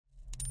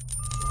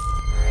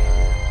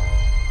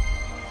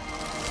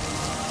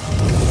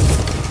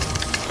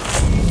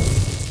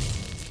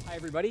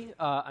everybody.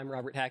 I'm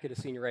Robert Hackett, a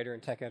senior writer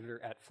and tech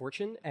editor at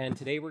Fortune, and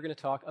today we're going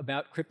to talk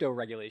about crypto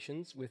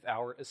regulations with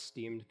our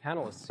esteemed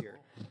panelists here.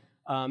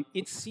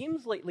 It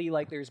seems lately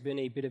like there's been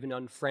a bit of an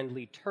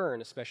unfriendly turn,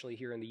 especially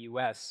here in the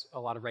US. A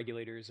lot of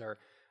regulators are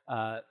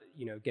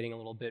getting a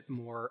little bit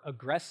more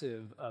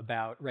aggressive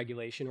about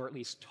regulation, or at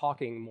least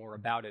talking more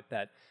about it,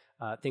 that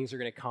things are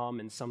going to come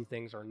and some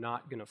things are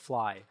not going to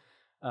fly.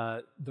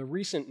 The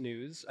recent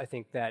news, I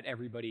think, that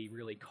everybody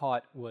really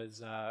caught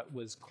was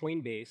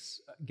Coinbase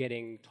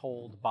getting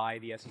told by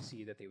the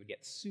SEC that they would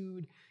get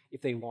sued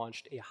if they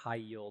launched a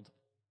high-yield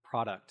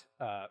product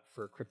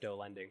for crypto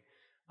lending.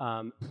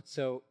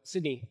 So,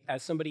 Sydney,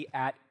 as somebody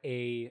at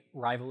a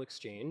rival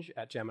exchange,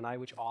 at Gemini,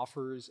 which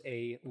offers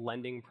a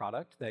lending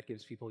product that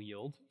gives people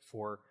yield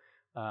for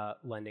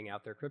lending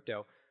out their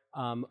crypto,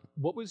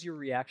 what was your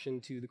reaction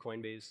to the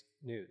Coinbase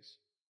news?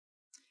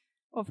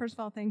 Well, first of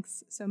all,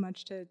 thanks so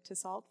much to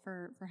SALT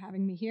for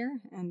having me here,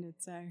 and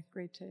it's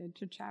great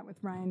to chat with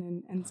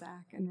Ryan and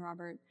Zach and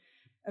Robert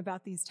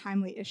about these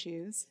timely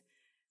issues.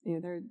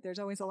 You know, there's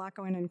always a lot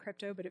going on in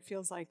crypto, but it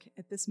feels like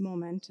at this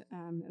moment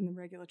in the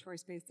regulatory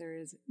space there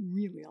is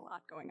really a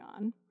lot going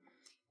on.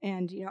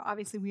 And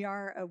obviously we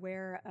are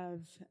aware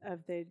of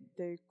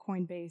the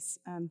Coinbase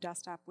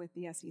dust up with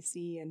the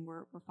SEC, and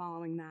we're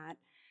following that.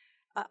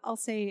 I'll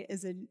say,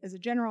 as a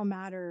general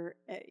matter,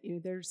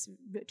 there's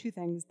two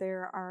things.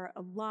 There are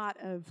a lot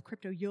of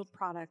crypto yield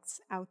products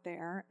out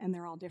there, and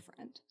they're all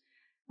different.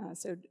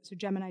 So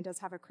Gemini does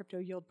have a crypto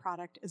yield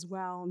product as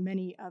well.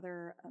 Many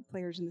other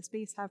players in the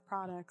space have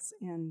products,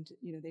 and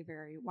they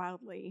vary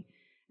wildly.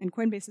 And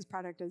Coinbase's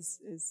product is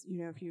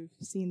if you've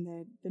seen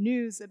the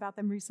news about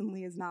them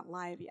recently, is not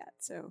live yet.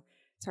 So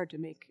it's hard to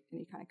make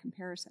any kind of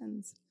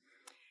comparisons.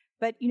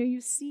 But you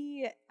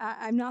see,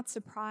 I'm not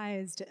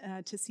surprised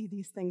to see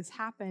these things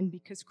happen,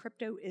 because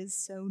crypto is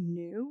so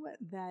new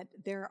that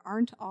there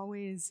aren't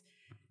always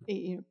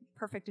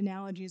perfect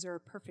analogies or a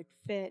perfect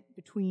fit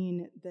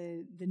between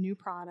the new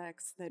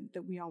products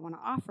that we all want to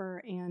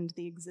offer and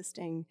the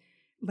existing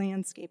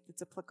landscape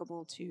that's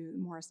applicable to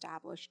more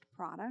established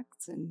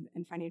products and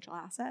financial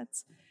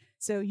assets.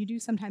 So you do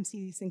sometimes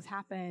see these things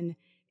happen.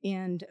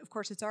 And of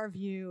course, it's our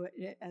view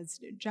as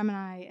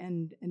Gemini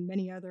and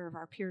many other of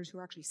our peers who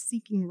are actually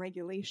seeking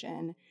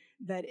regulation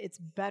that it's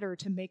better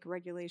to make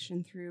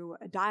regulation through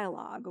a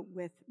dialogue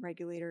with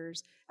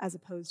regulators as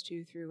opposed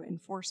to through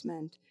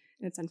enforcement.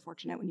 And it's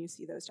unfortunate when you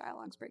see those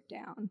dialogues break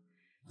down.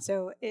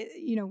 So,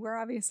 we're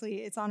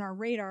obviously, it's on our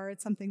radar.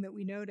 It's something that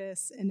we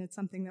notice, and it's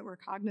something that we're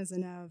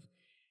cognizant of.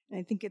 And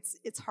I think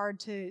it's hard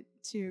to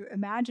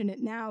imagine it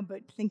now,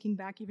 but thinking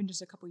back even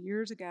just a couple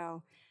years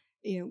ago,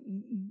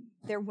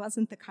 there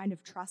wasn't the kind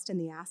of trust in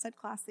the asset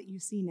class that you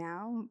see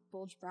now.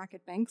 Bulge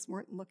bracket banks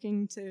weren't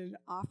looking to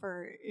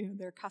offer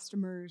their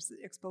customers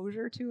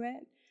exposure to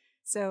it.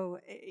 So,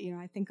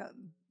 I think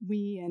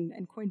we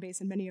and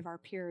Coinbase and many of our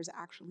peers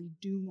actually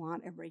do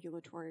want a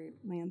regulatory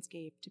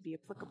landscape to be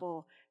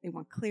applicable. They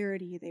want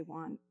clarity. They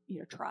want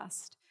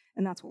trust.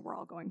 And that's what we're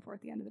all going for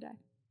at the end of the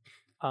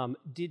day.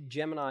 Did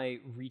Gemini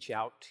reach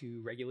out to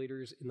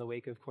regulators in the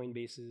wake of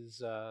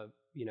Coinbase's,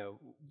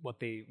 what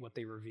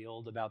they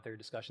revealed about their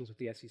discussions with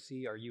the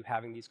SEC? Are you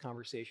having these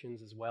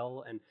conversations as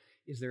well? And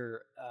is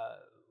there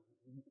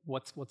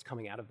what's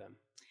coming out of them?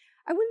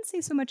 I wouldn't say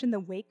so much in the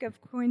wake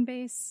of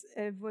Coinbase,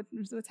 of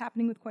what's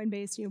happening with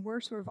Coinbase.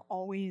 We're sort of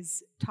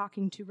always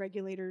talking to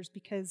regulators,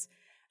 because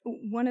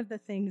one of the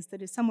things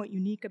that is somewhat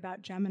unique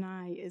about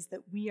Gemini is that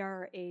we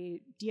are a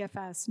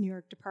DFS, New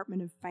York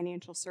Department of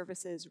Financial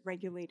Services,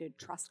 regulated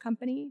trust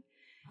company.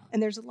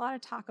 And there's a lot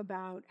of talk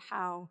about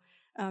how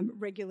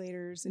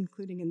regulators,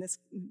 including in this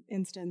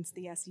instance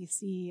the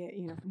SEC,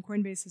 from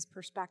Coinbase's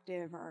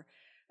perspective, are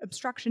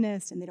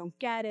obstructionist and they don't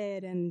get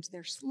it and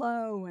they're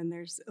slow and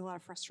there's a lot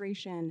of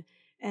frustration.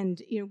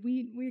 And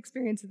we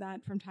experience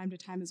that from time to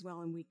time as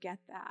well, and we get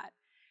that.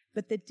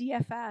 But the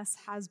DFS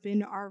has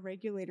been our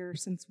regulator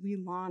since we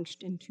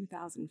launched in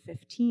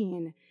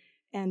 2015.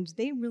 And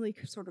they really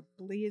sort of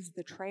blazed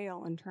the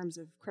trail in terms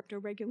of crypto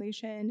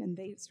regulation, and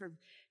they sort of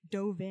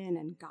dove in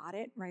and got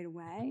it right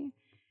away,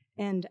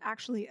 and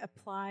actually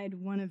applied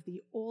one of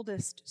the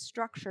oldest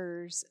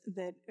structures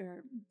that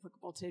are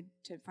applicable to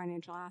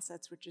financial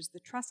assets, which is the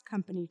trust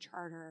company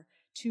charter,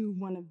 to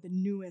one of the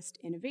newest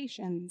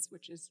innovations,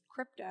 which is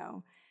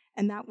crypto.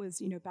 And that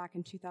was, back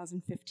in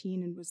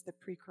 2015, and was the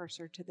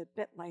precursor to the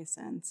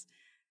BitLicense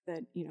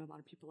that, a lot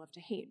of people love to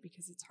hate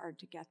because it's hard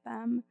to get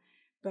them.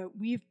 But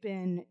we've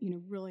been,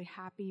 really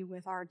happy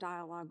with our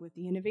dialogue with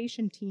the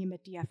innovation team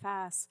at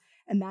DFS,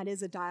 and that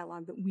is a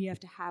dialogue that we have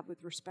to have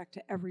with respect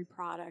to every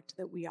product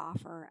that we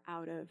offer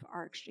out of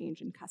our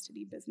exchange and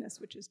custody business,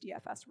 which is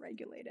DFS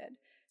regulated.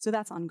 So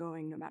that's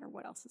ongoing no matter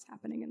what else is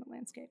happening in the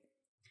landscape.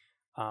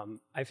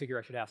 I figure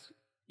I should ask,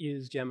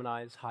 is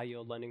Gemini's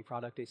high-yield lending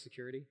product a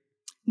security?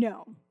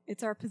 No,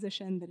 it's our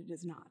position that it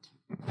is not.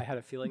 I had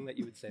a feeling that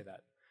you would say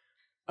that.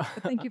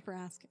 But thank you for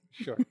asking.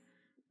 Sure.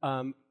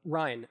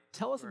 Ryan,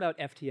 tell us about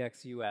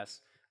FTX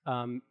US.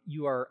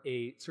 You are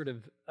a sort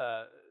of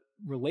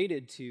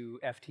related to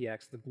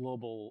FTX, the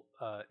global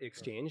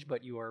exchange,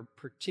 but you are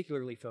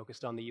particularly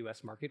focused on the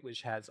US market,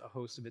 which has a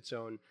host of its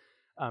own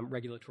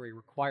regulatory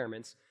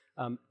requirements.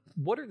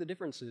 What are the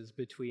differences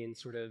between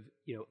sort of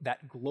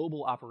that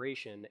global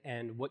operation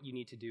and what you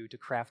need to do to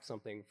craft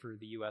something for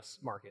the US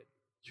market?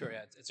 Sure,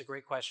 yeah, it's a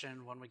great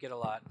question, one we get a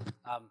lot.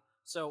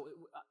 So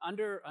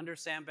under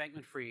Sam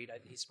Bankman-Fried,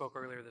 he spoke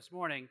earlier this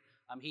morning.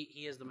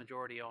 He is the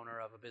majority owner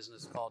of a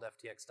business called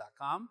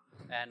FTX.com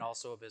and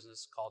also a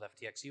business called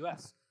FTX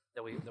US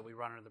that we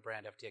run under the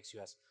brand FTX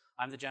US.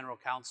 I'm the general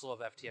counsel of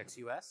FTX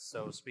US,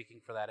 so speaking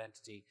for that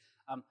entity.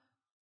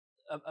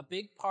 A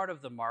big part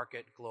of the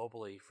market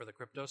globally for the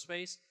crypto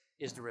space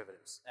is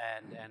derivatives,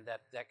 and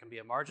that can be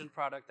a margin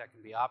product, that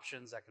can be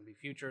options, that can be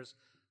futures,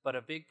 but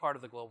a big part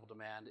of the global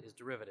demand is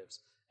derivatives.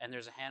 And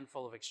there's a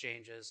handful of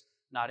exchanges,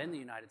 not in the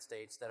United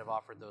States, that have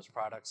offered those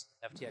products.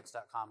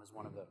 FTX.com is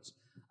one of those.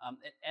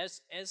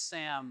 As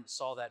Sam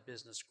saw that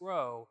business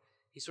grow,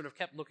 he sort of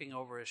kept looking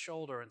over his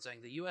shoulder and saying,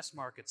 the U.S.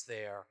 market's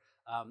there.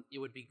 It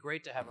would be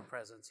great to have a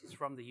presence. He's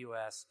from the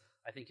U.S.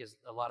 I think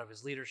a lot of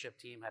his leadership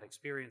team had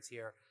experience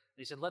here.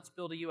 And he said, let's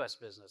build a U.S.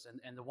 business.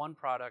 And the one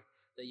product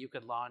that you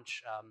could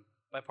launch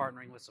by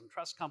partnering with some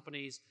trust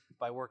companies,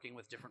 by working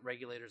with different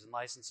regulators and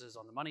licenses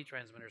on the money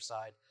transmitter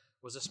side,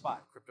 was a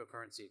spot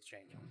cryptocurrency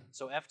exchange.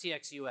 So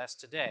FTX US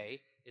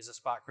today is a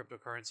spot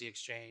cryptocurrency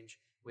exchange.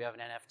 We have an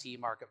NFT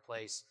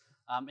marketplace.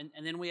 And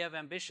then we have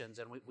ambitions,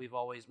 and we've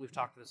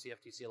talked to the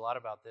CFTC a lot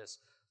about this,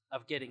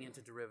 of getting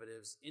into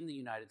derivatives in the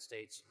United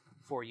States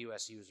for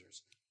US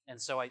users.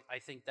 And so I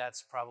think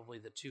that's probably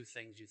the two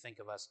things you think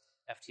of us: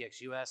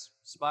 FTX US,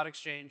 spot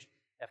exchange;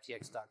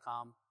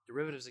 FTX.com,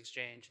 derivatives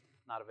exchange,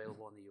 not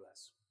available in the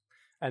US.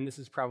 And this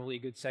is probably a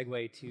good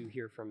segue to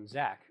hear from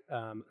Zach,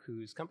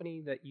 whose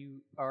company that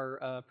you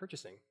are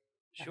purchasing.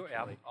 Sure,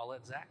 I'll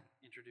let Zach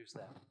introduce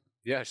that.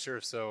 Yeah,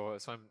 sure. So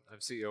I'm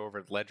CEO over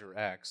at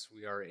LedgerX.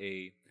 We are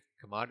a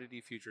Commodity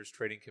Futures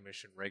Trading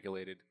Commission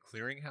regulated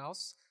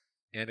clearinghouse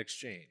and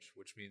exchange,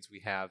 which means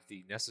we have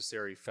the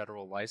necessary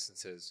federal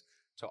licenses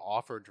to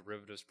offer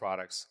derivatives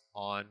products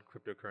on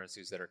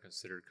cryptocurrencies that are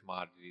considered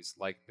commodities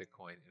like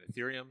Bitcoin and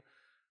Ethereum.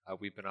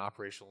 We've been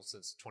operational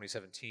since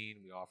 2017.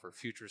 We offer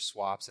futures,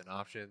 swaps, and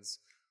options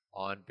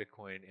on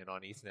Bitcoin and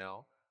on ETH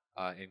now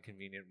in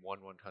convenient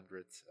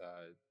 1/100th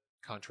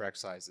contract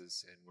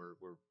sizes, and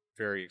we're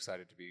very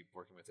excited to be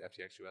working with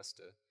FTX US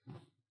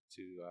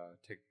to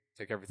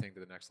take everything to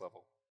the next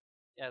level.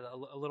 Yeah,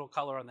 a little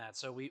color on that.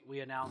 So we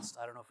announced,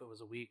 I don't know if it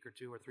was a week or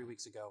 2 or 3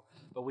 weeks ago,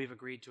 but we've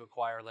agreed to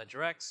acquire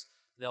LedgerX.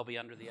 They'll be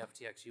under the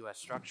FTX US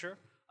structure.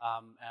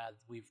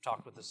 We've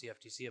talked with the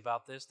CFTC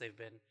about this. They've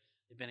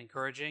been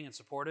encouraging and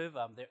supportive.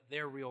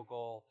 Their real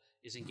goal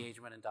is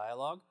engagement and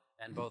dialogue,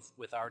 and both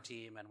with our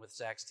team and with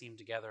Zach's team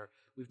together,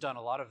 we've done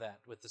a lot of that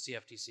with the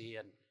CFTC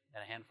and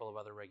a handful of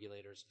other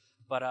regulators.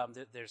 But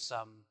there's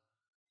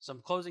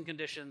some closing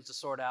conditions to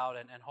sort out,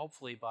 and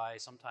hopefully by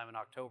sometime in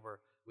October,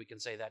 we can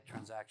say that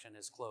transaction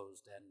is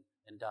closed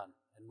and done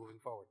and moving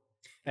forward.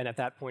 And at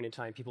that point in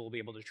time, people will be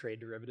able to trade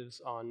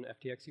derivatives on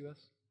FTX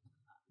US?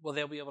 Well,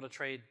 they'll be able to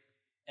trade,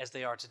 as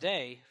they are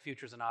today,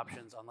 futures and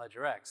options on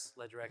LedgerX.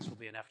 LedgerX will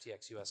be an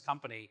FTX US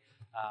company.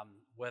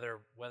 Whether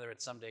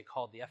it's someday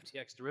called the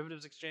FTX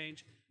Derivatives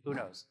Exchange, who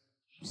knows?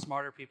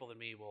 Smarter people than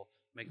me will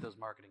make those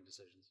marketing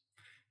decisions.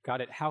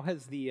 Got it. How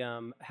has the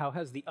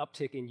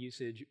uptick in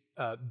usage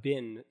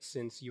been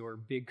since your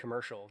big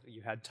commercial?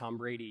 You had Tom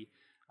Brady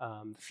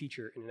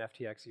feature in an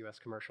FTX US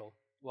commercial,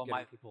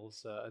 getting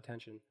people's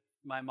attention.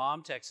 My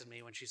mom texted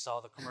me when she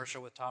saw the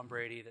commercial with Tom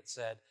Brady that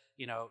said,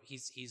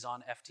 he's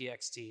on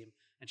FTX team.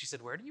 And she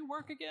said, where do you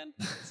work again?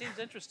 It seems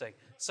interesting.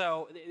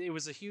 So it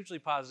was a hugely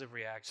positive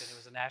reaction. It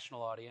was a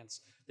national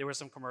audience. There were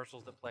some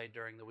commercials that played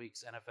during the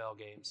week's NFL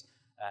games.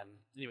 And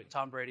anyway,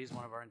 Tom Brady is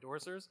one of our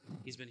endorsers.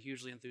 He's been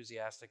hugely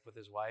enthusiastic with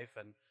his wife,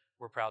 and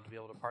we're proud to be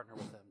able to partner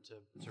with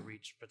them to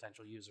reach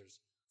potential users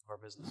of our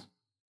business.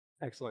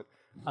 Excellent.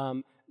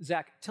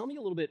 Zach, tell me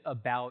a little bit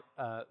about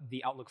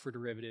the outlook for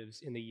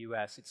derivatives in the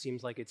US. It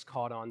seems like it's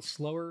caught on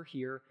slower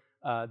here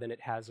than it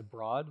has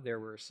abroad.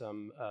 There were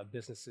some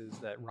businesses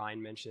that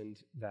Ryan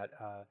mentioned that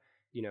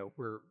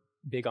were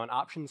big on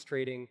options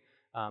trading.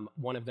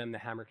 One of them, the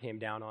hammer came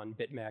down on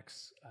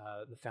BitMEX.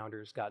 The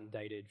founders got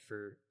indicted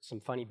for some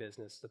funny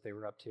business that they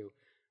were up to.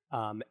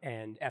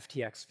 And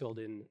FTX filled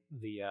in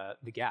the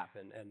gap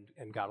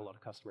and got a lot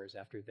of customers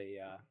after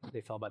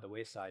they fell by the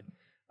wayside.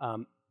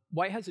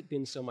 Why has it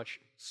been so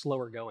much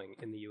slower going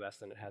in the US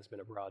than it has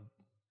been abroad?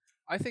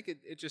 I think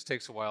it just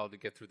takes a while to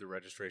get through the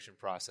registration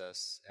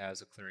process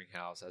as a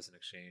clearinghouse, as an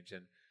exchange.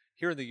 And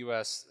here in the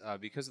US,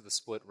 because of the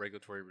split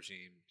regulatory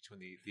regime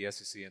between the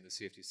SEC and the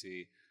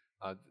CFTC,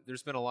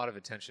 there's been a lot of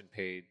attention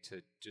paid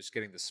to just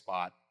getting the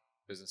spot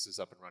businesses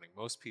up and running.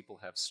 Most people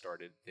have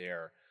started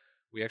there.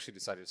 We actually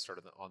decided to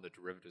start on the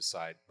derivatives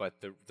side,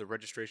 but the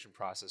registration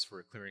process for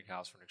a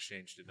clearinghouse for an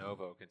exchange de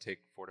novo can take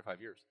 4 to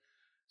 5 years.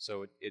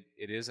 So it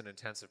is an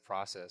intensive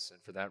process,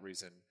 and for that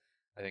reason,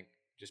 I think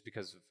just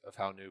because of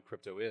how new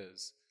crypto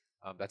is,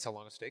 that's how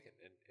long it's taken,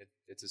 and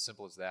it's as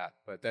simple as that.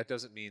 But that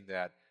doesn't mean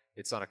that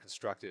it's not a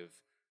constructive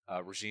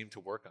regime to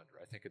work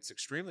under. I think it's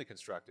extremely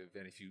constructive,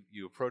 and if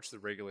you approach the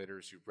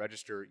regulators, you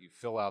register, you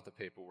fill out the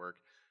paperwork,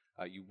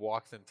 you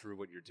walk them through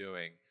what you're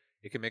doing,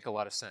 it can make a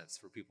lot of sense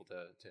for people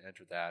to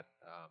enter that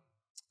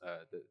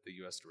the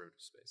U.S.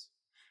 derivative space.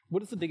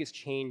 What is the biggest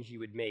change you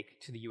would make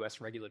to the U.S.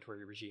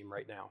 regulatory regime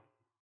right now?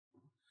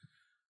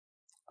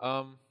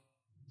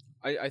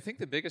 I think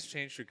the biggest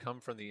change should come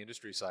from the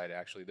industry side,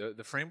 actually.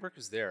 The framework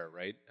is there,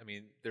 right? I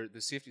mean, the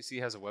CFTC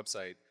has a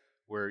website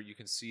where you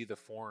can see the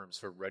forms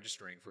for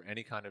registering for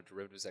any kind of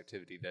derivatives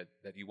activity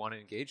that you want to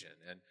engage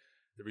in. And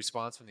the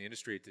response from the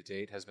industry to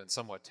date has been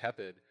somewhat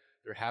tepid.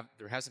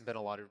 There hasn't been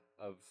a lot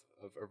of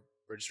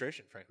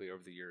registration, frankly,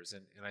 over the years.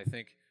 And I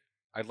think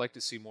I'd like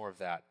to see more of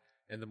that.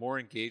 And the more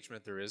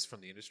engagement there is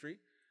from the industry,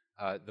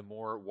 the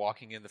more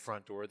walking in the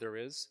front door there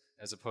is,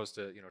 as opposed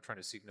to trying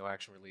to seek no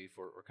action relief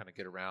or kind of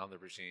get around the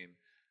regime.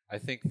 I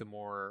think the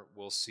more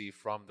we'll see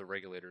from the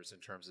regulators in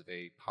terms of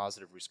a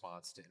positive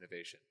response to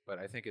innovation. But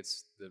I think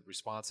it's the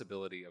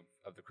responsibility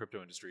of the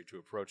crypto industry to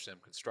approach them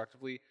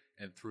constructively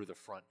and through the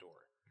front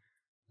door.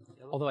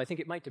 Although I think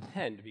it might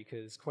depend,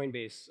 because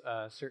Coinbase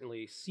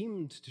certainly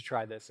seemed to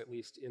try this, at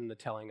least in the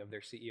telling of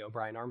their CEO,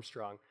 Brian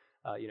Armstrong.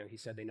 He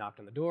said they knocked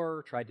on the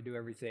door, tried to do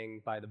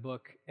everything by the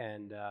book,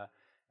 and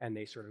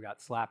they sort of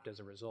got slapped as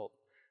a result.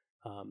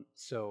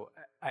 So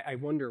I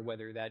wonder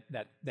whether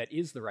that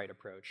is the right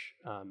approach,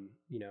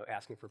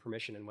 asking for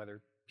permission, and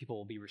whether people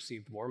will be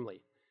received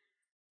warmly.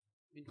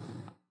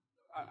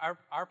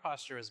 Our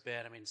posture has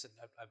been,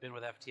 I've been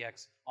with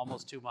FTX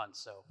almost 2 months,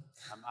 so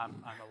I'm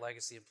a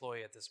legacy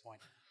employee at this point.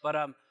 But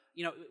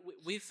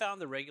we've found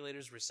the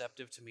regulators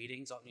receptive to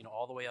meetings,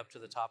 all the way up to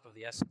the top of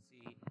the SEC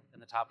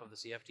and the top of the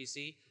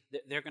CFTC.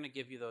 They're going to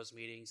give you those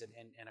meetings,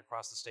 and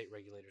across the state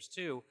regulators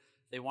too.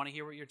 They want to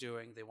hear what you're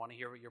doing. They want to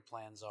hear what your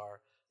plans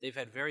are. They've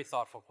had very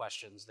thoughtful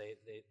questions.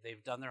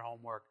 They've done their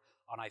homework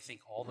on, I think,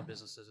 all the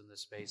businesses in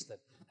this space that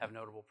have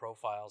notable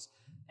profiles.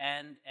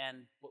 And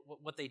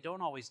what they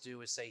don't always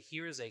do is say,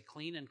 here is a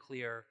clean and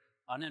clear,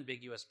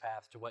 unambiguous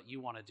path to what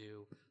you want to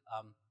do.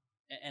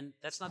 And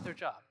that's not their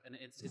job. And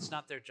it's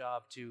not their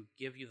job to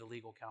give you the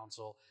legal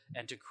counsel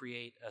and to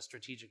create a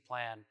strategic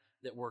plan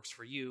that works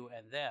for you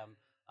and them.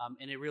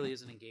 And it really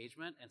is an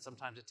engagement, and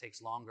sometimes it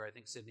takes longer. I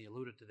think Sydney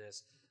alluded to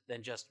this,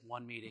 than just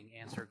one meeting,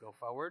 answer, go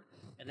forward,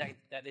 and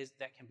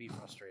that can be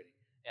frustrating.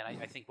 And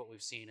I think what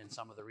we've seen in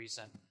some of the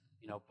recent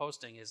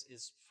posting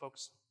is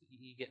folks,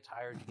 you get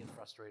tired, you get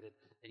frustrated,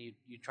 and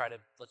you try to,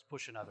 let's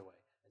push another way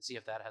and see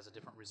if that has a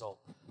different result.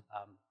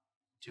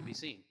 To be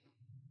seen.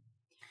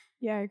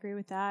 Yeah, I agree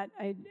with that.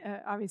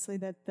 Obviously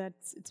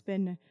it's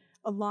been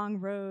a long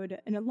road,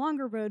 and a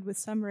longer road with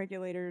some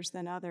regulators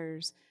than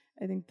others.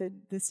 I think the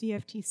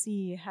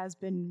CFTC has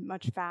been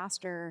much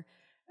faster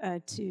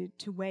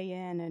to weigh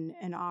in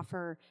and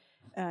offer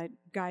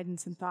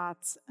guidance and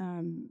thoughts,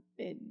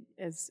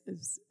 as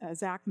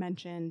Zach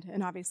mentioned,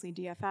 and obviously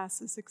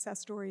DFS, a success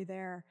story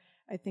there.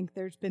 I think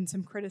there's been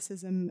some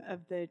criticism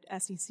of the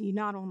SEC,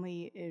 not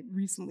only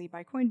recently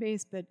by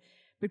Coinbase, but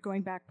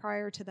going back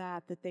prior to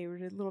that they were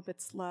a little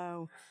bit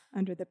slow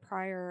under the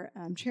prior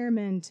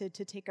chairman to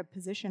take a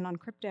position on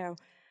crypto.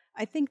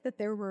 I think that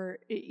there were,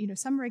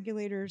 some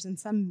regulators and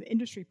some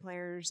industry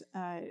players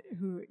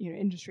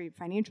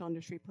financial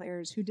industry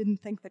players who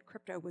didn't think that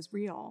crypto was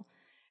real.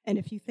 And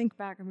if you think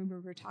back, I remember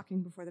we were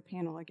talking before the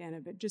panel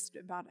again, but just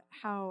about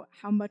how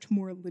much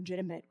more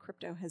legitimate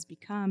crypto has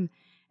become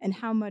and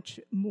how much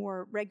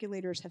more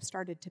regulators have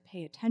started to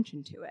pay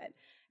attention to it.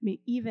 I mean,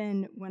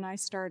 even when I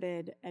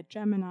started at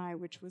Gemini,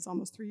 which was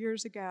almost 3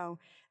 years ago,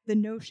 the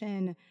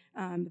notion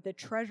that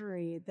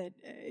Treasury, that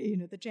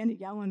Janet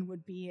Yellen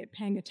would be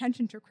paying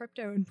attention to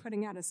crypto and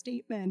putting out a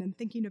statement and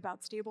thinking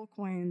about stable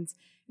coins.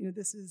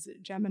 This is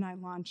Gemini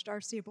launched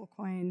our stable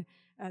coin,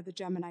 the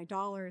Gemini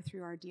dollar,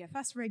 through our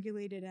DFS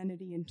regulated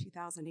entity in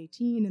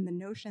 2018, and the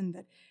notion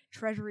that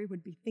Treasury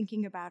would be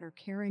thinking about or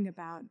caring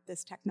about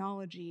this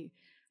technology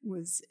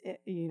was,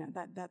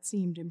 that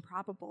seemed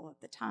improbable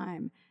at the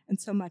time, and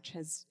so much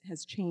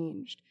has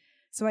changed.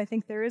 So I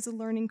think there is a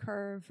learning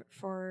curve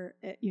for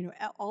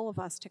all of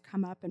us to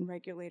come up, and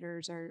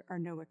regulators are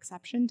no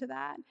exception to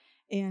that.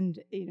 And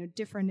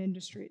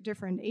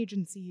different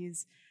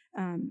agencies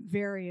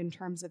vary in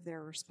terms of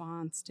their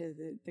response to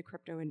the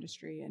crypto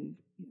industry, and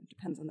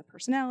depends on the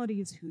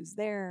personalities, who's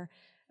there,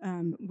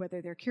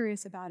 whether they're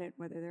curious about it,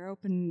 whether they're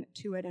open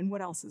to it, and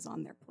what else is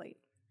on their plate.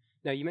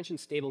 Now, you mentioned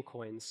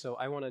stablecoins, so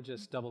I want to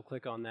just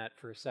double-click on that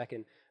for a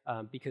second,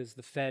 because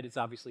the Fed is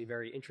obviously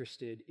very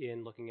interested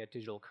in looking at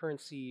digital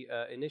currency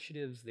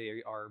initiatives.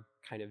 They are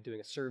kind of doing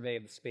a survey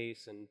of the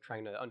space and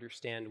trying to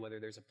understand whether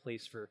there's a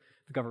place for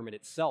the government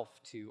itself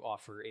to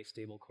offer a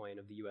stablecoin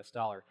of the US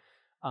dollar.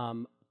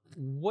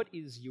 What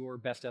is your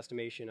best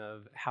estimation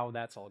of how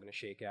that's all going to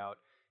shake out,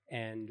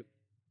 and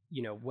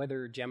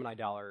whether Gemini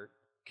Dollar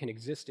can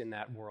exist in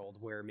that world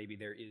where maybe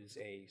there is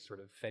a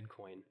sort of Fed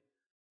coin?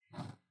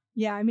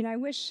 Yeah, I mean, I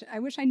wish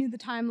I knew the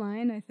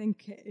timeline. I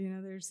think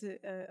there's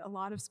a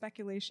lot of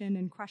speculation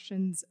and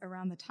questions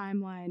around the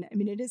timeline. I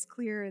mean, it is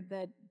clear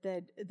that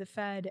the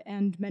Fed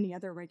and many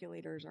other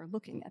regulators are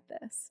looking at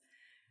this.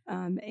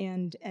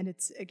 and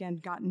it's again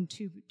gotten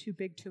too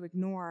big to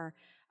ignore.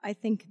 I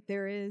think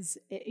there is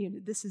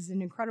this is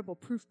an incredible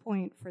proof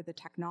point for the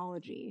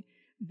technology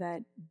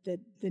that the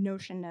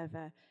notion of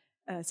a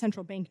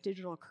central bank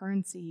digital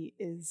currency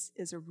is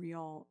a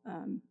real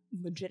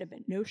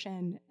legitimate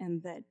notion,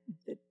 and that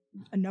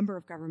a number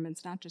of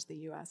governments, not just the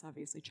U.S.,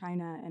 obviously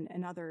China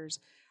and others,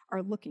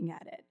 are looking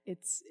at it.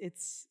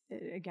 It's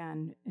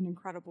again an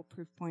incredible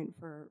proof point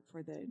for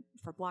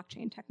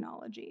blockchain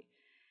technology.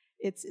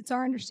 It's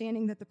our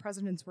understanding that the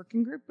President's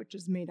Working Group, which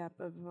is made up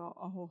of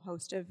a whole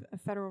host of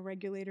federal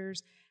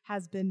regulators,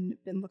 has been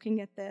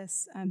looking at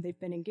this. They've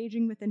been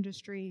engaging with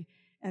industry,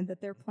 and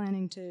that they're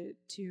planning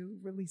to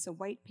release a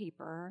white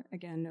paper.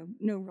 Again,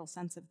 no real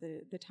sense of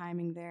the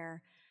timing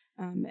there.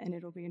 And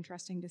it'll be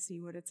interesting to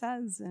see what it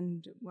says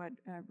and what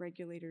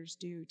regulators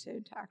do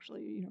to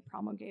actually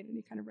promulgate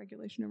any kind of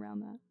regulation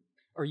around that.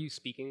 Are you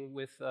speaking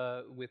with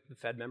the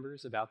Fed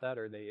members about that?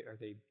 Are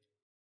they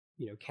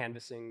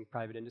canvassing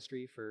private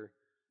industry for?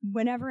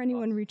 Whenever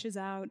anyone reaches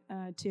out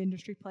to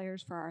industry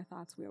players for our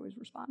thoughts, we always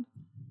respond.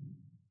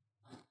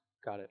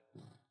 Got it.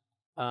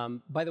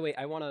 By the way,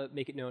 I want to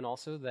make it known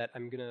also that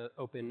I'm going to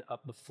open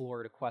up the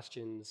floor to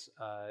questions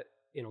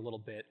in a little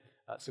bit.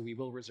 So we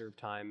will reserve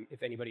time.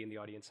 If anybody in the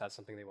audience has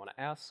something they want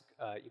to ask,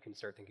 you can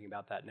start thinking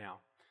about that now.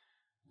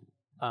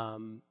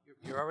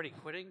 You're already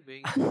quitting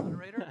being the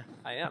moderator?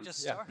 I am. You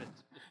just started.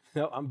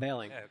 No, I'm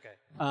bailing.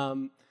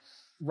 Okay.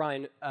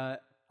 Ryan,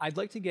 I'd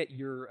like to get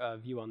your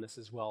view on this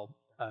as well,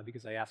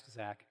 because I asked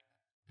Zach,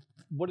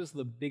 what is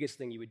the biggest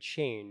thing you would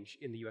change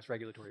in the U.S.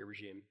 regulatory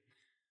regime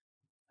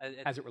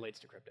as it relates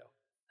to crypto?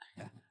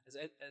 Yeah,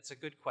 it's a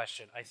good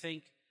question. I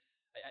think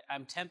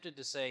I'm tempted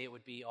to say it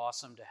would be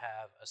awesome to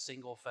have a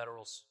single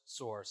federal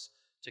source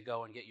to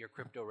go and get your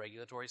crypto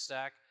regulatory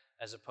stack,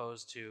 as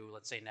opposed to,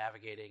 let's say,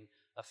 navigating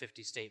a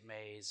 50-state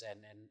maze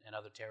and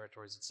other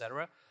territories, et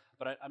cetera.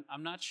 But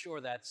I'm not sure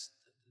that's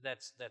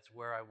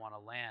where I want to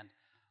land.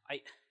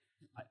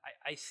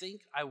 I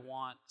think I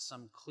want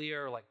some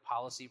clear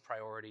policy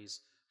priorities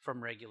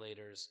from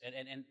regulators,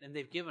 and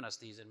they've given us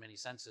these in many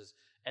senses,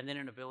 and then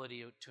an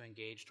ability to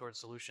engage towards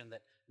solutions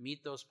that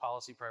meet those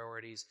policy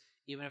priorities,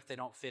 even if they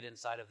don't fit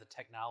inside of the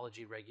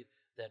technology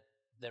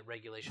that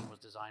regulation was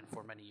designed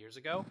for many years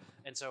ago.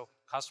 And so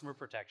customer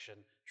protection,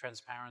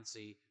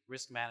 transparency,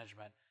 risk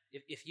management,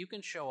 if you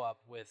can show up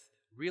with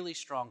really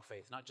strong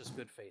faith, not just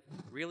good faith,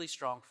 really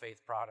strong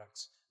faith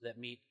products that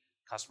meet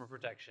customer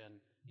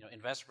protection,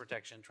 investor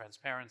protection,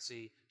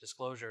 transparency,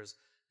 disclosures,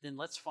 then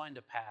let's find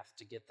a path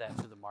to get that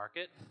to the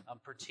market,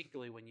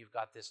 particularly when you've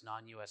got this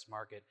non-U.S.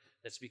 market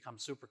that's become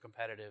super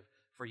competitive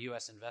for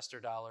U.S. investor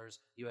dollars,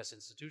 U.S.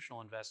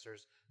 institutional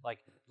investors.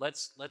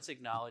 Let's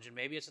acknowledge, and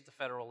maybe it's at the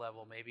federal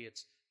level, maybe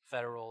it's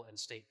federal and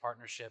state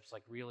partnerships,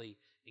 really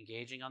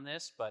engaging on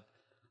this, but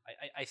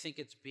I think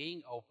it's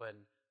being open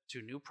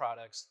to new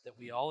products that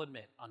we all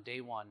admit on day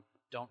one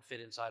don't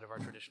fit inside of our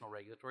traditional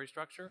regulatory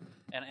structure.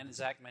 And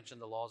Zach mentioned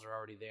the laws are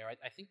already there.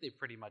 I think they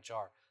pretty much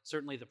are.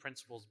 Certainly the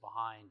principles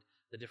behind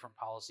the different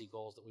policy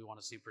goals that we want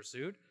to see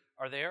pursued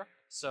are there.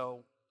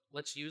 So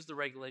let's use the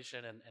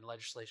regulation and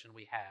legislation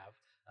we have.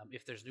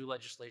 If there's new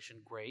legislation,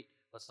 great.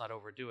 Let's not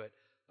overdo it.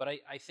 But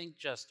I think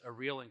just a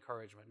real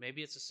encouragement.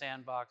 Maybe it's a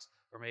sandbox,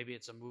 or maybe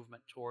it's a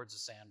movement towards a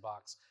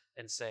sandbox,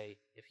 and say,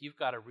 if you've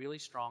got a really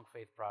strong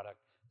faith product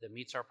that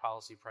meets our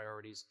policy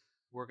priorities,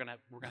 we're gonna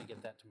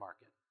get that to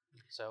market.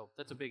 So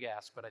that's a big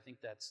ask, but I think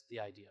that's the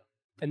idea.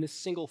 And this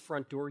single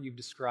front door you've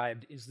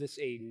described, is this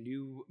a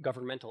new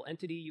governmental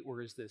entity,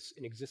 or is this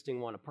an existing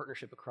one, a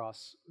partnership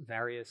across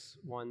various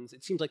ones?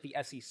 It seems like the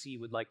SEC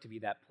would like to be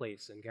that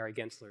place, and Gary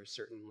Gensler is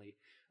certainly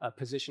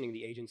positioning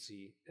the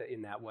agency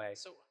in that way.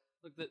 So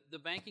look, the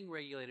banking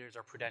regulators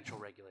are prudential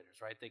regulators,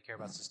 right? They care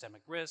about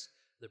systemic risk,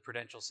 the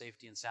prudential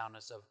safety and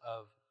soundness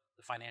of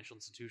the financial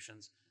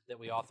institutions that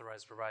we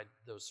authorize to provide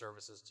those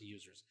services to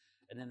users.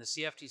 And then the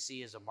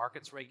CFTC is a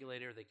markets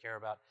regulator. They care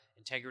about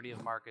integrity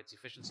of markets,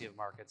 efficiency of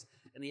markets.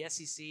 And the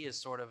SEC is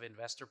sort of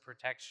investor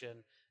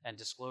protection and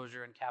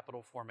disclosure and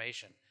capital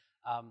formation.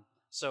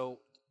 So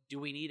do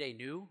we need a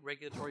new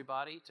regulatory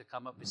body to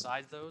come up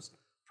besides those?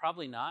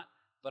 Probably not.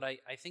 But I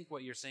think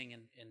what you're seeing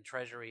in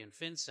Treasury and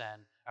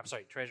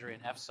Treasury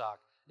and FSOC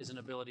is an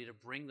ability to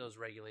bring those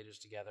regulators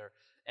together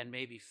and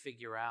maybe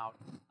figure out,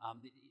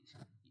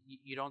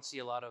 you don't see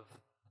a lot of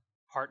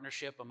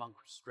partnership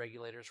amongst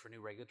regulators for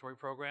new regulatory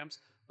programs,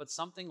 but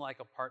something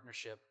like a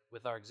partnership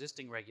with our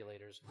existing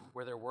regulators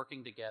where they're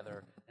working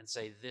together and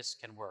say this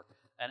can work.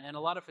 And a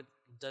lot of it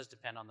does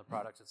depend on the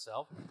product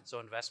itself.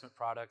 So investment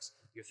products,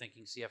 you're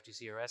thinking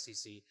CFTC or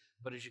SEC,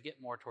 but as you get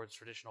more towards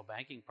traditional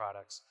banking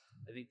products,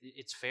 I think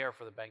it's fair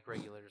for the bank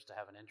regulators to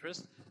have an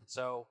interest.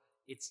 So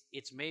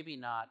it's maybe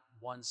not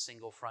one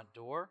single front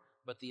door,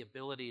 but the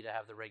ability to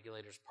have the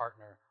regulators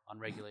partner on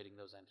regulating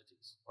those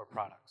entities or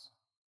products.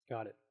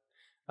 Got it.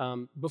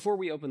 Before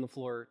we open the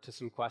floor to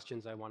some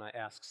questions, I want to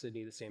ask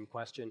Sydney the same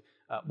question.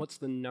 What's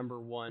the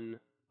number one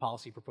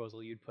policy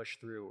proposal you'd push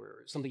through,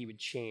 or something you would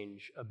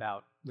change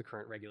about the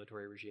current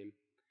regulatory regime?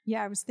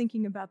 Yeah, I was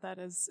thinking about that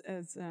as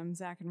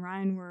Zach and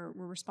Ryan were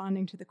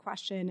responding to the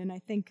question, and I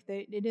think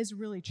that it is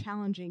really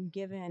challenging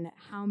given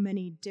how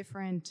many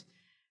different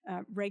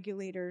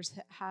regulators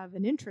have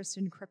an interest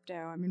in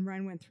crypto. I mean,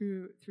 Ryan went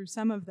through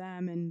some of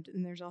them, and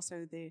there's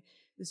also the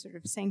sort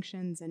of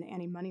sanctions and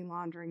anti-money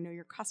laundering, know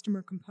your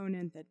customer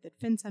component that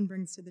FinCEN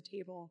brings to the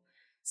table.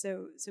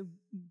 So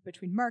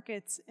between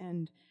markets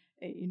and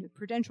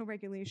prudential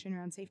regulation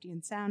around safety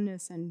and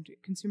soundness and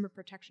consumer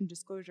protection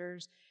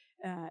disclosures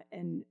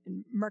and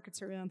market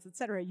surveillance, et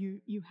cetera,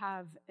 you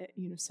have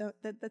so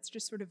that's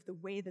just sort of the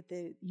way that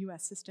the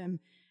U.S. system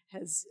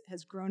has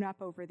grown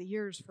up over the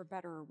years, for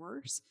better or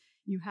worse.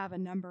 You have a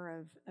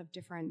number of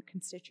different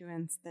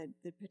constituents that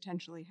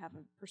potentially have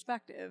a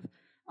perspective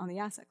on the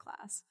asset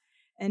class.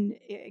 And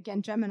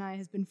again, Gemini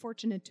has been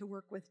fortunate to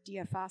work with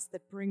DFS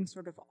that brings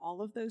sort of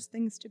all of those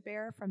things to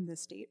bear from the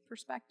state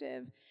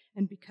perspective.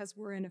 And because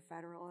we're in a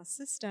federalist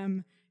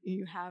system,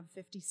 you have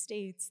 50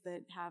 states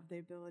that have the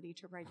ability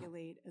to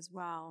regulate as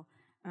well.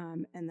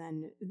 And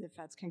then the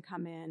feds can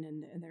come in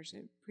and there's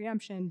a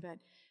preemption,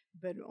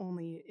 but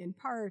only in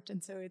part.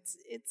 And so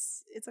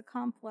it's a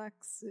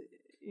complex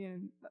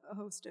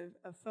host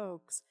of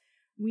folks.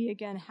 We,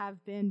 again,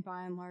 have been,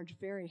 by and large,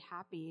 very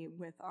happy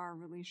with our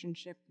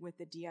relationship with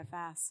the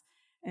DFS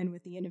and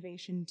with the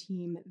innovation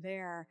team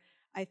there.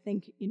 I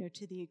think,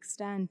 to the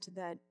extent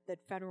that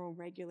federal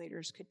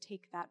regulators could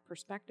take that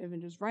perspective,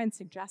 and as Ryan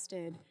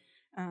suggested,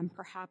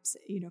 perhaps,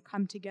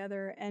 come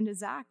together, and as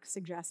Zach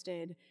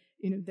suggested,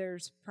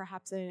 there's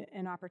perhaps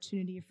an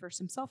opportunity for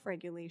some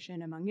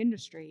self-regulation among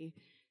industry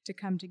to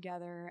come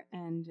together.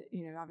 And,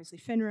 obviously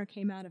FINRA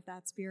came out of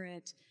that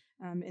spirit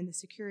in the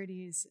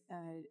securities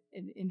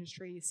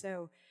industry.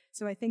 So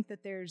I think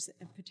that there's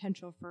a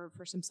potential for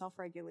some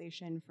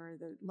self-regulation for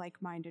the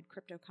like-minded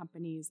crypto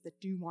companies that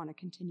do want to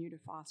continue to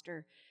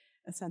foster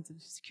a sense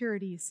of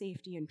security,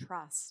 safety, and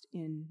trust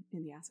in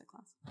the asset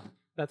class.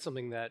 That's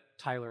something that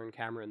Tyler and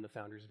Cameron, the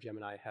founders of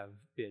Gemini, have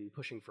been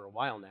pushing for a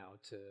while now,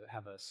 to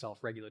have a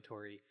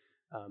self-regulatory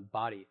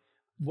body.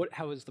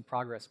 How has the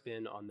progress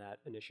been on that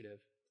initiative?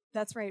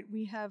 That's right.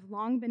 We have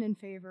long been in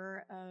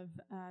favor of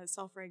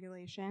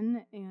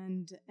self-regulation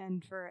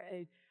and for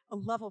a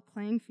level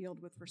playing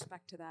field with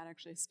respect to that,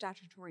 actually a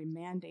statutory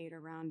mandate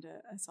around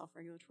a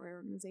self-regulatory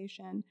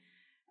organization.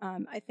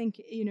 I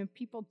think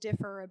people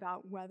differ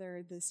about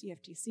whether the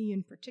CFTC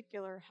in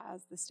particular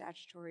has the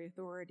statutory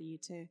authority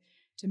to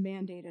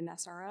mandate an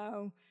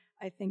SRO.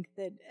 I think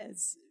that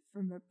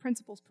from a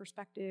principles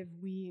perspective,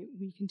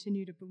 we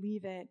continue to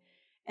believe it.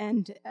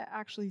 And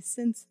actually,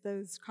 since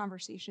those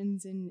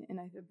conversations in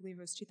I believe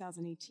it was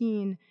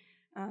 2018,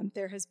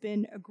 there has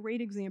been a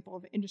great example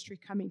of industry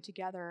coming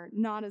together,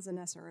 not as an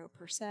SRO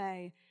per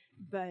se,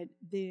 but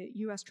the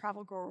U.S.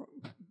 Travel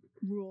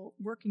Rule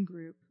Working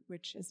Group,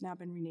 which has now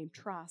been renamed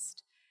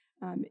TRUST,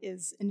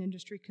 is an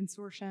industry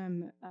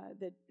consortium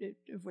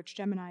of which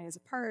Gemini is a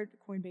part,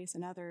 Coinbase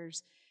and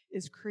others,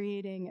 is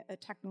creating a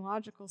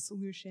technological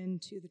solution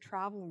to the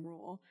travel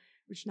rule,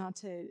 which, not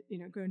to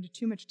go into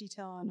too much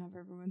detail and have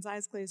everyone's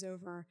eyes glaze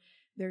over,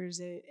 there's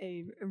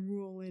a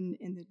rule in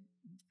the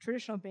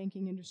traditional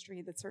banking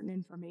industry that certain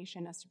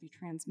information has to be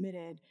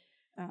transmitted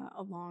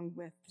along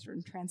with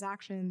certain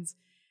transactions.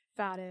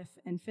 FATF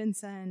and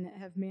FinCEN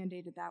have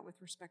mandated that with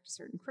respect to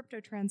certain crypto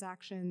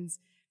transactions.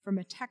 From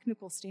a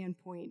technical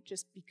standpoint,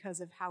 just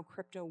because of how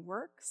crypto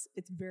works,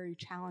 it's very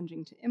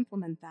challenging to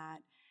implement that.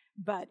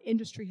 But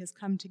industry has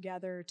come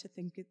together to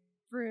think it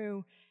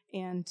through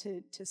and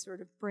to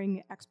sort of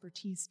bring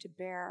expertise to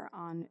bear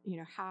on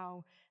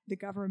how the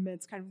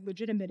government's kind of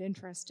legitimate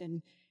interest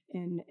in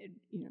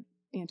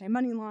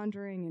anti-money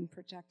laundering and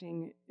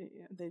protecting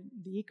the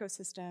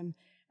ecosystem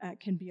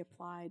can be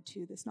applied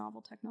to this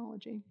novel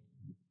technology.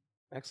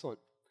 Excellent.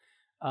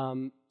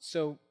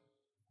 So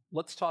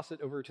let's toss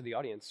it over to the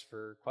audience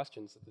for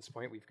questions at this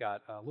point. We've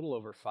got a little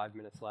over 5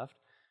 minutes left.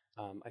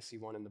 I see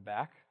one in the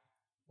back.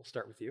 We'll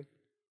start with you.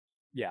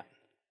 Yeah.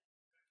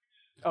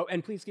 Oh,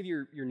 and please give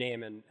your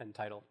name and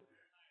title.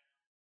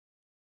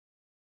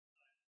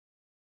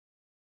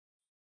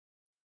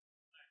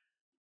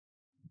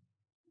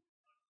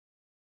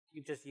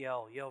 You just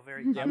yell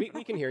very Yeah,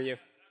 we can hear you.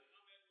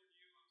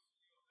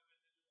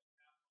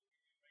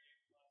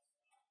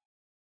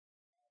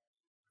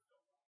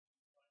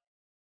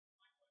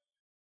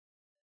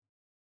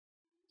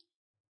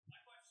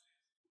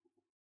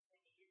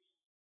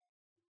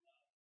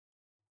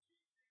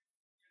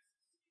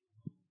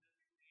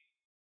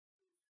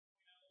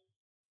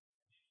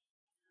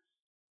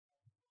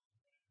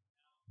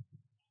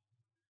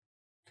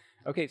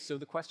 Okay, so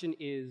the question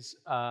is,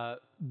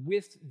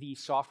 with the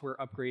software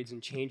upgrades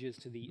and changes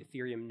to the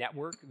Ethereum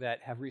network that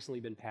have recently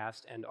been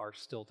passed and are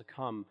still to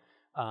come,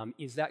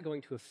 is that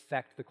going to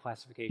affect the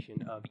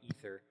classification of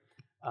Ether?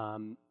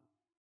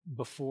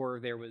 Before,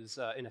 there was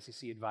an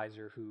SEC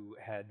advisor who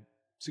had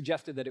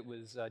suggested that it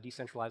was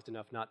decentralized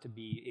enough not to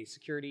be a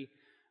security,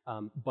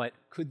 but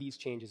could these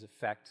changes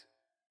affect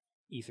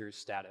Ether's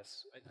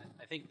status?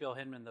 I think Bill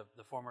Hinman,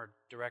 the former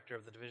director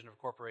of the Division of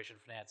Corporation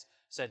Finance,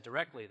 said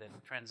directly that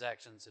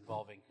transactions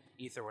involving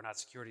Ether were not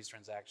securities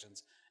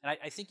transactions. And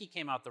I think he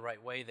came out the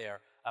right way there.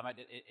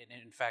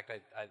 In fact,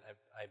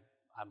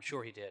 I'm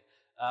sure he did.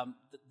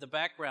 The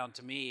background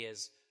to me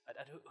is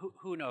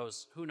who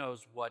knows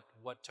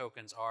what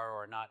tokens are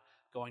or are not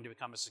going to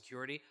become a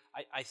security.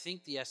 I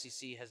think the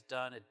SEC has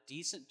done a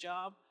decent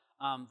job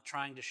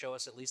trying to show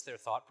us at least their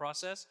thought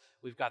process.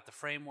 We've got the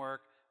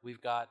framework.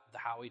 We've got the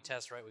Howey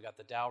test, right? We got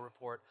the Dow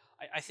report.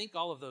 I think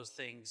all of those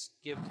things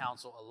give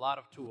counsel a lot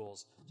of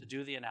tools to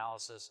do the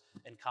analysis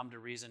and come to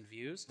reasoned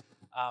views.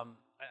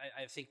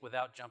 I think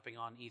without jumping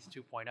on ETH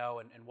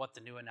 2.0 and what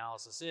the new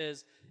analysis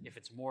is, if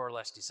it's more or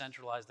less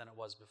decentralized than it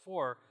was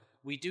before,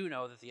 we do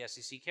know that the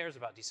SEC cares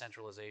about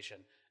decentralization.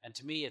 And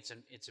to me,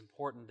 it's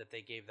important that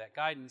they gave that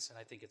guidance, and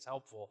I think it's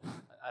helpful.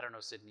 I don't know,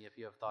 Sydney, if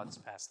you have thoughts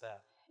past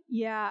that.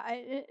 Yeah,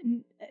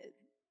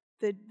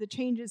 the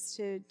changes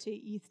to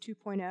ETH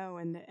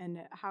 2.0 and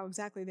how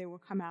exactly they will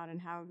come out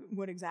and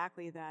what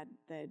exactly that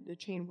the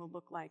chain will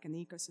look like and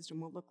the ecosystem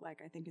will look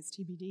like, I think is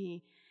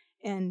TBD.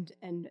 And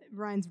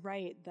Ryan's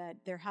right that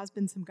there has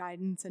been some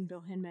guidance, and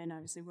Bill Hinman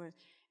obviously was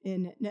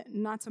in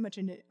not so much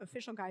in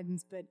official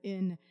guidance, but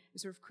in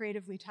sort of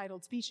creatively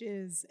titled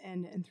speeches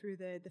and through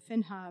the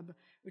FinHub,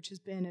 which has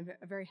been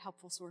a very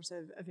helpful source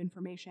of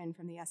information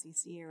from the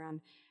SEC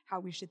around how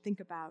we should think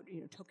about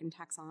token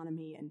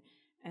taxonomy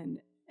and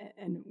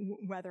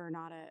whether or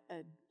not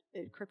a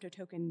crypto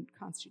token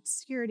constitutes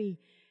security.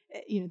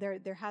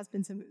 There has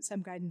been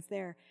some guidance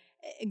there.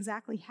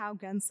 Exactly how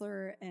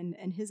Gensler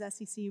and his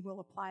SEC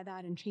will apply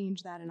that and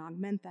change that and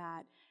augment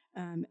that,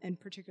 and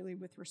particularly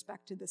with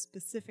respect to the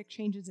specific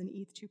changes in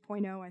ETH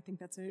 2.0, I think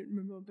that's a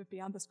little bit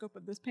beyond the scope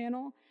of this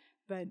panel,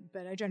 but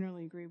I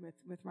generally agree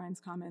with Ryan's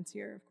comments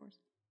here, of course.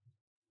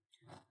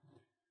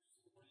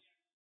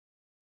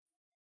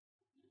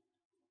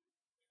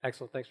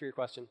 Excellent. Thanks for your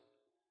question.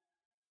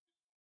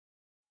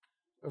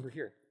 Over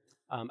here.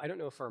 I don't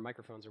know if our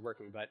microphones are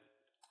working, but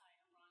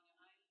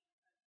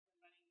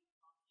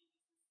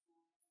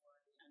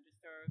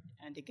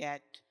and to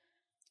get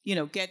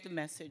the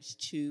message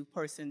to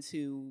persons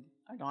who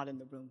are not in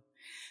the room.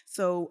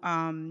 So,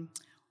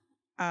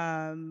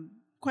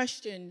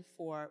 question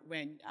for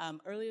when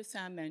earlier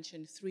Sam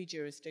mentioned 3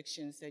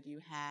 jurisdictions that you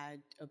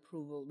had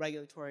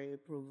regulatory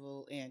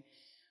approval in.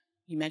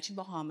 You mentioned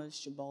Bahamas,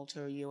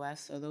 Gibraltar,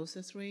 U.S. Are those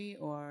the 3,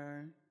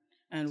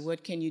 and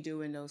what can you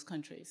do in those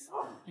countries?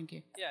 Thank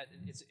you. Yeah,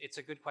 it's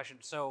a good question.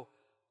 So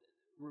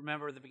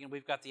remember at the beginning,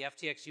 we've got the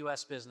FTX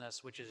US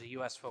business, which is a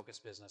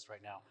US-focused business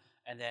right now.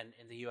 And then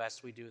in the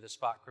US, we do the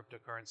spot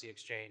cryptocurrency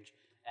exchange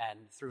and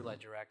through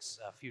LedgerX,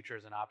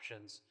 futures and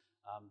options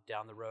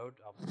down the road.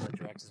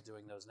 LedgerX is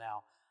doing those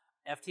now.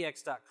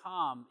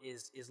 FTX.com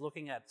is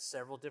looking at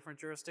several different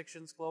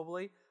jurisdictions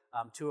globally,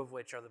 2 of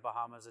which are the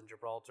Bahamas and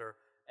Gibraltar.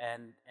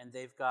 And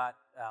they've got,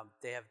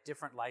 they have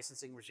different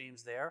licensing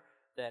regimes there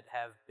that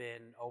have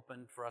been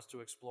open for us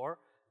to explore.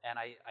 And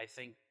I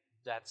think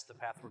that's the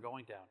path we're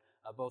going down,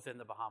 both in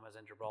the Bahamas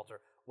and Gibraltar.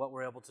 What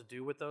we're able to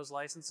do with those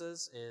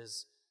licenses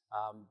is,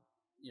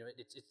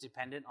 it's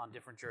dependent on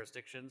different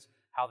jurisdictions,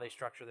 how they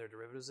structure their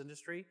derivatives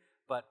industry,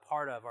 but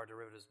part of our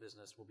derivatives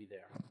business will be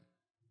there.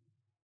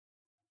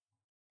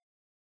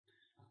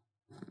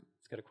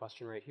 Let's get a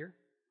question right here.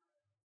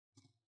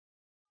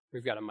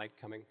 We've got a mic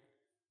coming.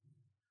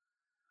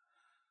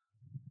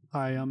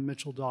 Hi, I'm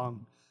Mitchell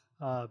Dong.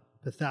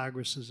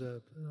 Pythagoras is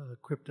a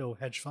crypto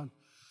hedge fund.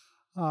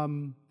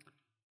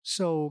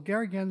 So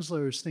Gary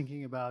Gensler is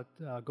thinking about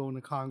going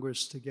to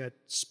Congress to get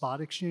spot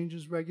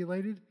exchanges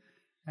regulated,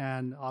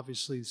 and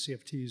obviously the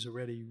CFT is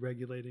already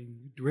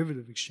regulating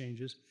derivative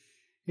exchanges.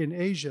 In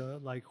Asia,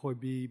 like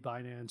Huobi,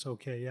 Binance,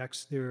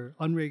 OKX, there are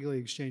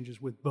unregulated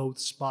exchanges with both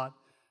spot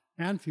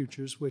and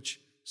futures, which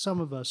some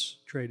of us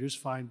traders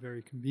find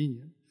very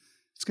convenient.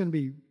 It's going to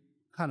be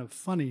kind of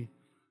funny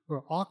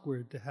or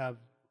awkward to have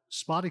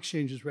spot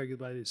exchanges regulated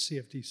by the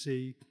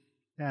CFTC,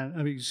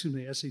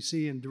 and SEC,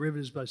 and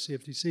derivatives by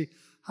CFTC.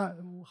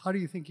 How do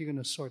you think you're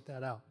going to sort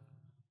that out?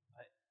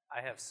 I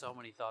have so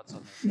many thoughts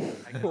on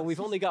this. Well, we've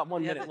only got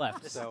 1 minute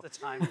left, this so is the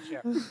time to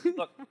share.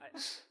 Look,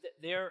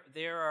 there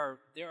are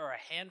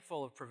a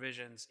handful of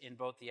provisions in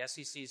both the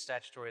SEC's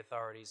statutory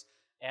authorities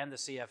and the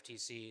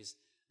CFTC's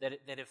that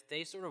if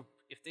they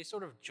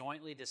sort of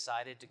jointly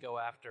decided to go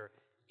after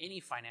any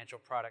financial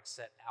product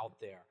set out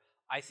there,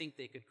 I think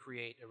they could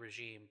create a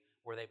regime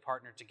where they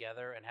partnered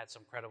together and had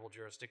some credible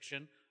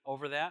jurisdiction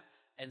over that.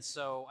 And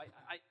so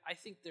I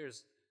think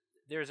there's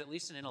at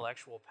least an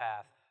intellectual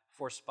path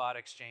for spot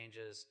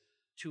exchanges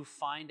to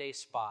find a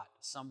spot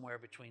somewhere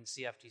between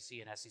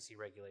CFTC and SEC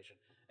regulation.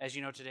 As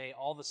you know today,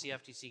 all the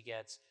CFTC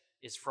gets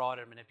is fraud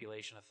and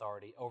manipulation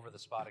authority over the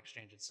spot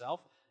exchange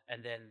itself,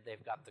 and then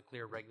they've got the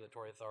clear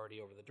regulatory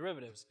authority over the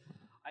derivatives.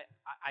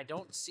 I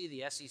don't see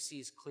the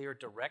SEC's clear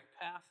direct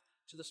path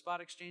to the spot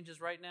exchanges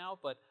right now,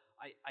 but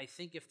I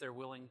think if they're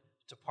willing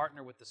to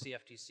partner with the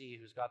CFTC,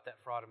 who's got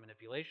that fraud and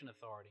manipulation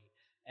authority,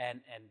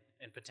 and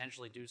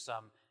potentially do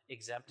some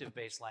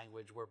exemptive-based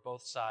language where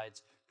both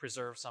sides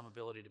preserve some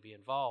ability to be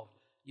involved,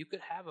 you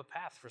could have a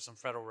path for some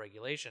federal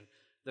regulation.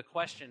 The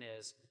question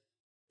is,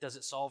 does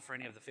it solve for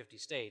any of the 50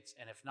 states?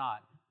 And if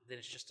not, then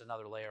it's just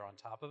another layer on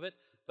top of it.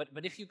 But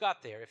if you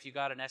got there, if you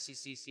got an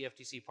SEC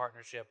CFTC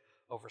partnership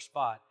over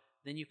spot,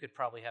 then you could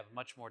probably have a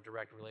much more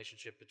direct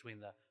relationship between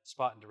the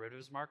spot and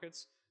derivatives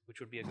markets, which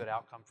would be a good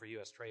outcome for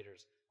U.S.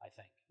 traders, I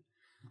think.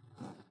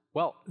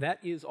 Well, that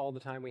is all the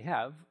time we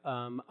have.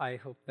 I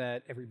hope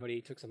that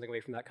everybody took something away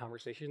from that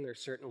conversation.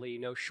 There's certainly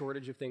no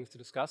shortage of things to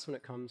discuss when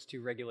it comes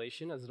to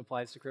regulation as it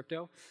applies to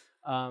crypto.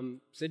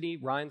 Sydney,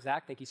 Ryan,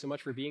 Zach, thank you so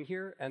much for being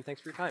here, and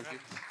thanks for your time.